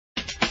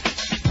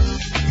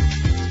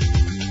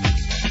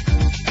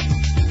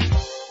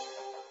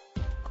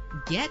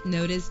Get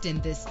noticed in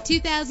this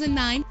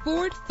 2009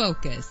 Ford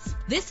Focus.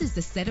 This is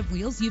the set of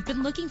wheels you've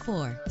been looking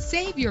for.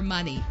 Save your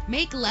money.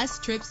 Make less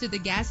trips to the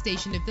gas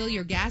station to fill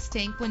your gas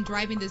tank when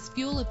driving this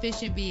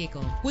fuel-efficient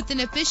vehicle. With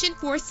an efficient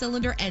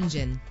 4-cylinder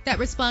engine that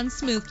responds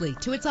smoothly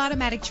to its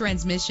automatic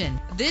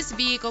transmission. This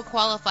vehicle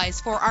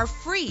qualifies for our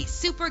free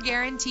Super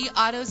Guarantee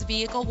Autos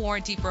Vehicle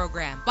Warranty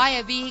Program. Buy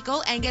a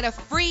vehicle and get a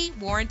free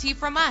warranty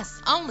from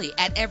us. Only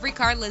at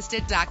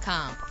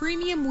everycarlisted.com.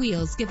 Premium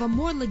wheels give a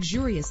more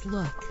luxurious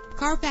look.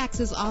 Carfax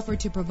is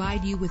offered to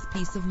provide you with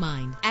peace of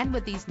mind. And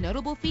with these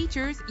notable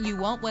features, you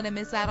won't want to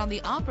miss out on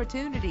the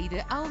opportunity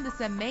to own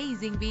this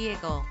amazing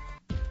vehicle.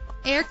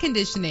 Air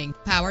conditioning,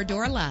 power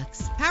door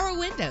locks, power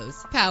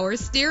windows, power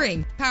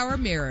steering, power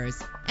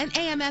mirrors, an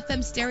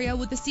AM/FM stereo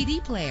with a CD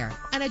player,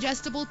 an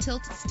adjustable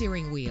tilt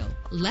steering wheel.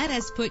 Let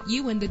us put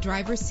you in the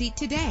driver's seat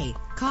today.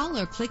 Call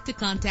or click to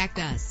contact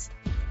us.